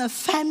a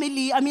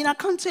family. I mean, I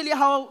can't tell you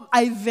how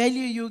I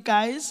value you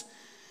guys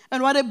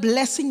and what a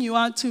blessing you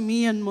are to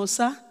me and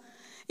Musa.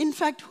 In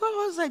fact, who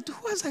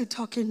was I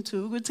talking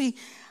to?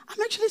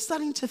 I'm actually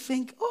starting to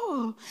think,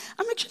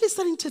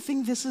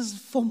 this is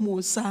for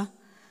Musa.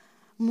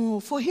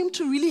 More for him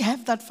to really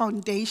have that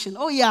foundation.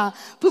 Oh yeah,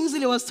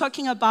 Pumzile was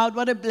talking about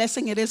what a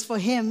blessing it is for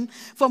him,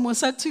 for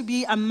Musa to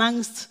be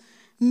amongst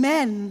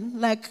men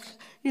like,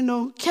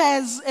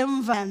 Kaz,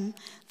 Emvan.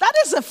 That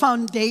is a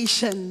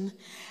foundation.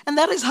 And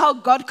that is how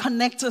God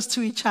connects us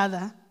to each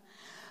other.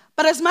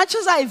 But as much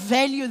as I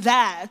value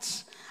that,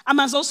 I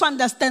must also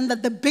understand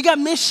that the bigger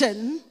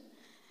mission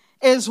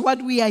is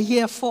what we are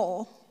here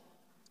for.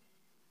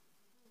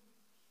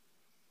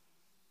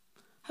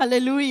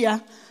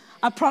 Hallelujah.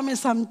 I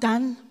promise I'm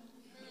done.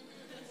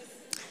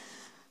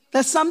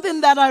 There's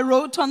something that I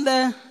wrote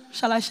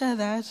shall I share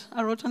that?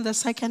 I wrote on the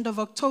 2nd of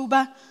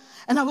October,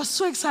 and I was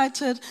so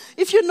excited.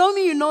 If you know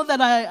me, you know that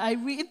it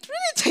really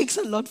takes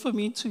a lot for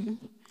me to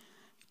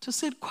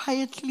sit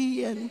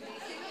quietly. And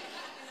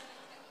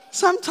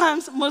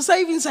sometimes Musa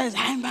even says,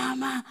 "Hi,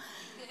 Mama."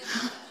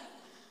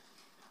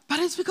 But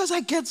it's because I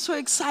get so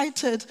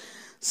excited.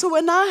 So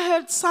when I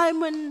heard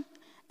Simon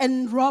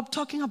and Rob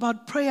talking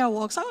about prayer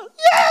walks, I was,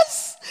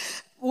 yes!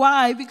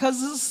 Why?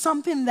 Because this is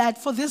something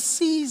that for this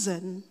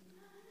season,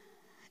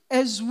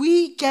 as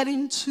we get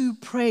into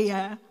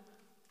prayer,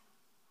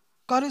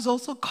 God is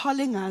also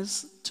calling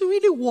us to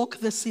really walk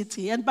the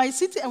city. And by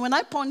city, and when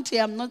I point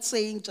here, I'm not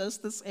saying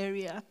just this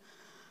area,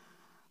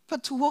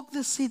 but to walk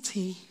the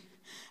city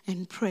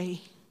and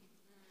pray.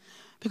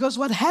 Because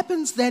what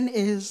happens then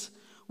is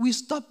we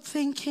stop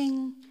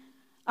thinking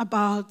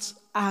about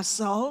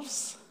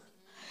ourselves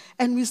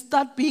and we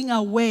start being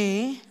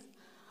aware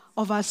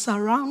of our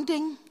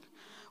surrounding.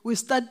 We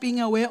start being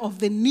aware of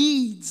the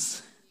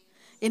needs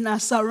in our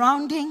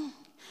surrounding.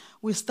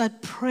 We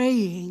start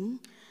praying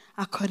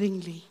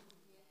accordingly.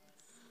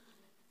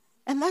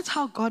 And that's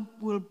how God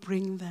will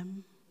bring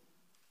them.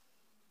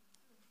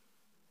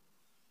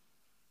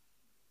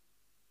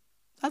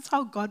 That's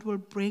how God will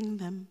bring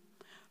them.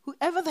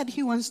 Whoever that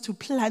He wants to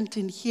plant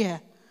in here,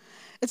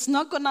 it's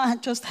not going to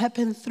just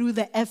happen through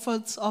the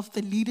efforts of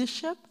the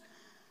leadership.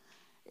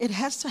 It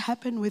has to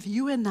happen with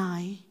you and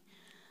I,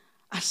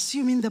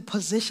 assuming the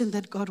position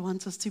that God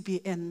wants us to be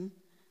in,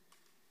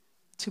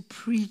 to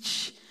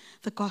preach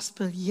the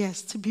gospel,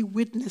 yes, to be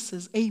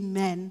witnesses,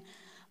 amen,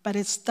 but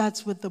it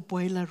starts with the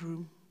boiler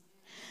room.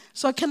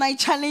 So can I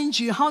challenge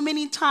you, how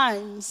many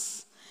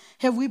times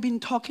have we been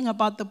talking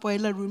about the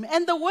boiler room?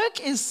 And the work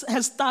has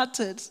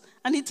started.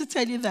 I need to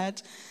tell you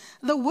that.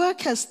 The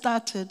work has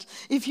started.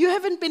 If you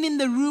haven't been in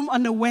the room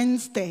on a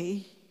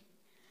Wednesday,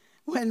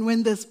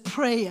 when there's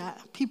prayer,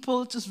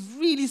 people just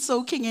really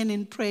soaking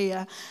in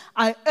prayer,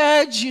 I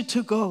urge you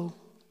to go.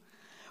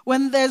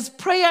 When there's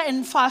prayer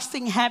and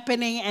fasting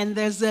happening and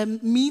there's a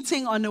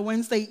meeting on a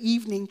Wednesday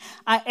evening,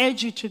 I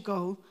urge you to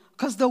go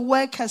because the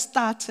work has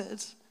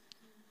started.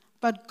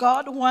 But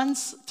God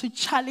wants to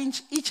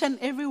challenge each and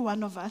every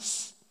one of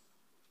us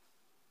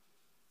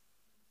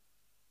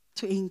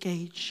to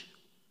engage.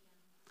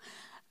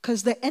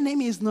 Because the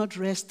enemy is not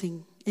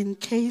resting. In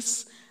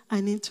case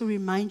I need to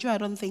remind you, I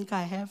don't think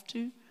I have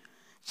to.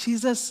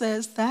 Jesus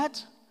says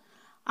that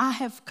I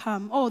have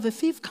come. Oh, the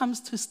thief comes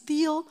to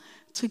steal,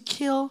 to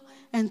kill,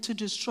 and to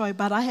destroy.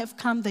 But I have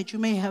come that you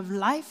may have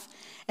life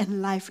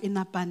and life in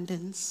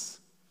abundance.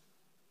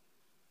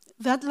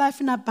 That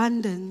life in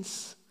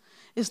abundance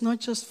is not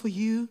just for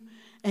you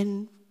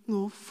and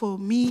for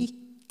me.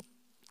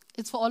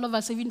 It's for all of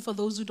us, even for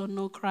those who don't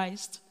know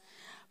Christ.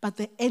 But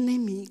the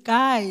enemy,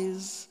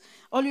 guys,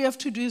 all you have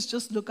to do is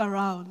just look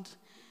around.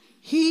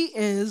 He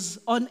is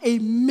on a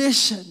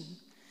mission.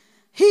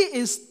 He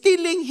is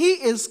stealing, he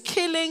is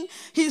killing,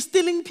 he's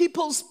stealing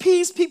people's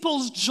peace,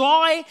 people's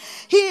joy.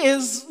 He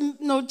is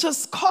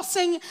just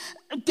causing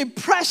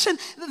depression.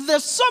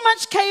 There's so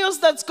much chaos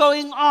that's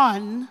going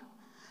on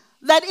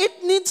that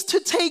it needs to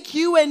take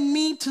you and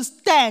me to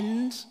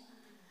stand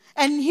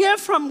and hear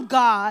from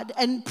God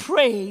and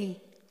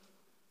pray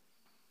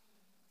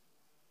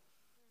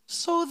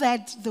so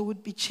that there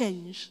would be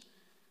change.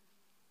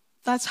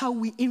 That's how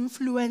we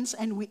influence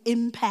and we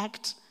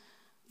impact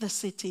the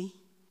city.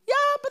 Yeah,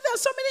 but there are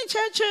so many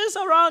churches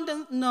around.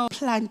 And no,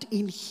 plant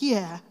in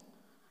here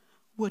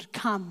would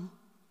come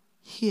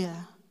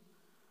here.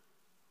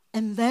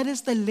 And that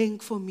is the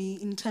link for me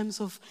in terms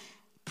of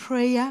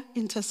prayer,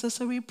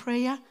 intercessory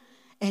prayer,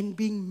 and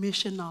being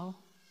missional.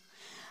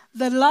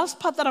 The last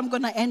part that I'm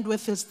going to end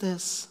with is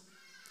this.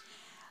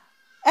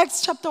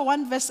 Acts chapter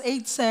 1 verse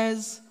 8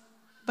 says,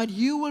 "But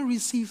you will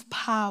receive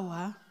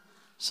power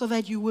so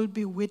that you will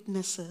be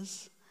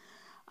witnesses."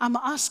 I'm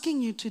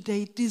asking you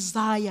today,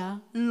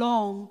 desire,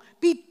 long,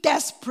 be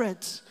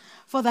desperate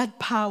for that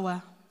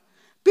power.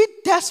 Be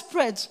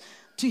desperate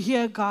to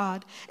hear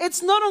God.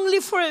 It's not only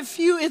for a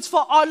few, it's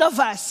for all of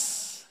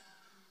us.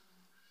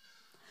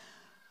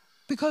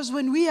 Because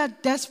when we are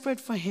desperate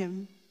for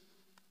Him,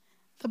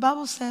 the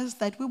Bible says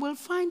that we will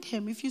find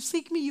Him. If you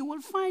seek me, you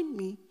will find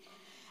me.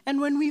 And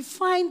when we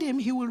find Him,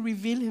 He will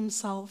reveal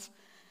Himself.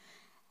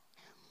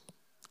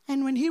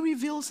 And when He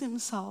reveals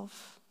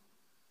Himself,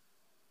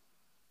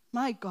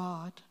 my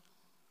God,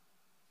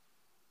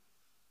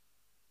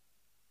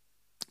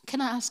 can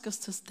I ask us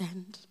to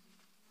stand?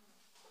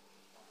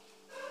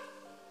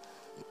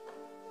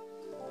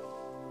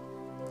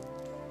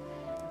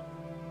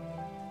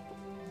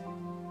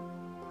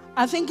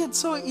 I think it's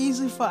so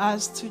easy for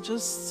us to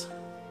just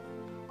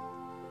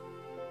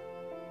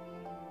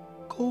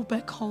go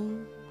back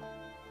home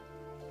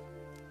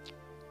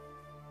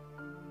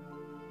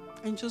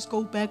and just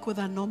go back with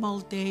a normal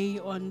day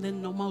or the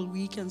normal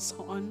week and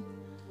so on.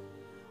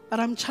 But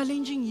I'm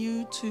challenging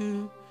you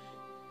to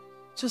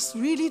just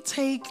really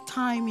take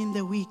time in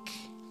the week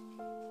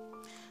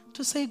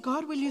to say,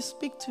 God, will you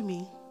speak to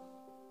me?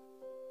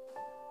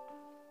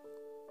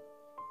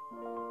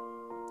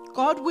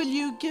 God, will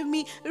you give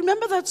me,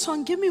 remember that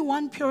song, give me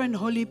one pure and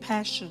holy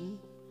passion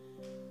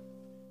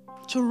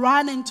to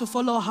run and to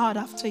follow hard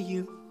after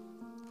you.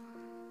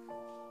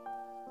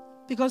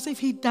 Because if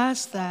He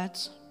does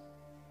that,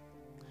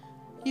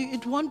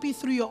 it won't be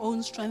through your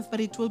own strength, but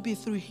it will be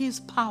through His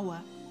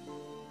power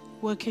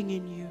working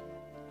in you.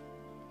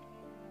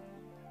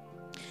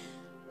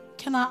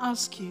 Can I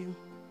ask you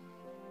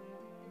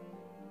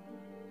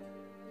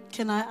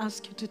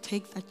to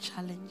take that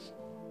challenge?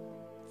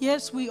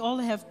 Yes, we all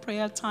have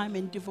prayer time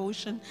and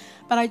devotion,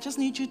 but I just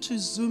need you to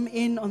zoom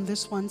in on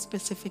this one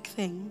specific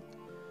thing.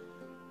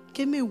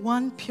 Give me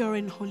one pure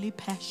and holy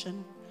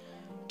passion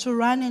to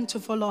run and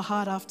to follow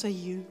hard after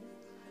you,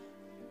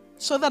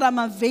 so that I'm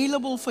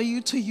available for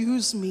you to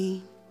use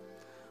me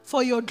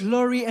for your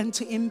glory and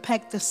to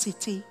impact the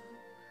city.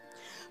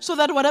 So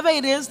that whatever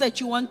it is that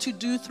you want to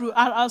do through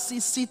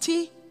RRC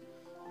City,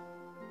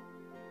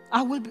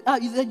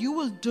 that you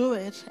will do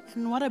it.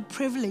 And what a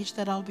privilege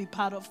that I'll be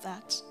part of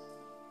that.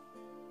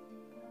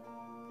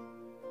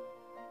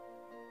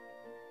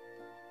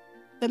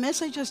 The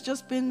message has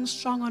just been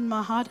strong on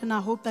my heart, and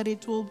I hope that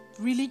it will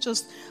really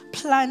just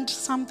plant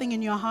something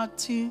in your heart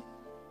too.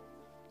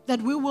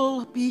 That we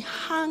will be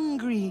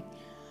hungry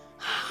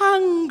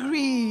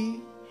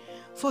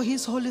for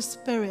His Holy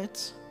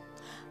Spirit.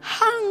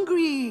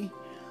 Hungry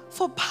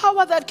for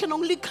power that can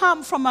only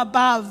come from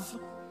above.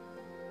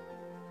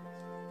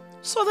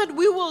 So that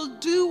we will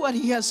do what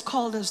He has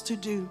called us to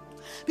do.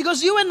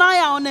 Because you and I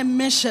are on a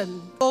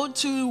mission. Go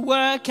to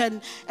work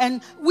and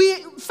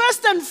we,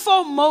 first and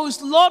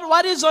foremost, Lord,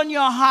 what is on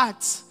your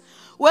heart?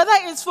 Whether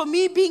it's for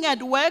me being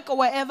at work or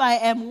wherever I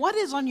am, what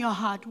is on your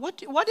heart?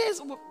 What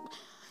is...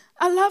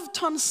 I love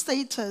Tom's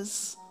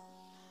status.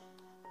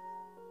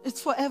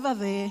 It's forever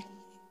there.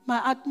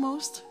 My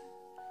utmost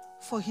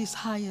for His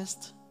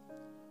highest.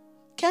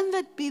 Can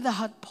that be the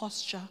heart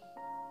posture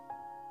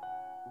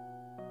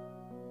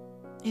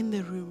in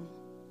the room?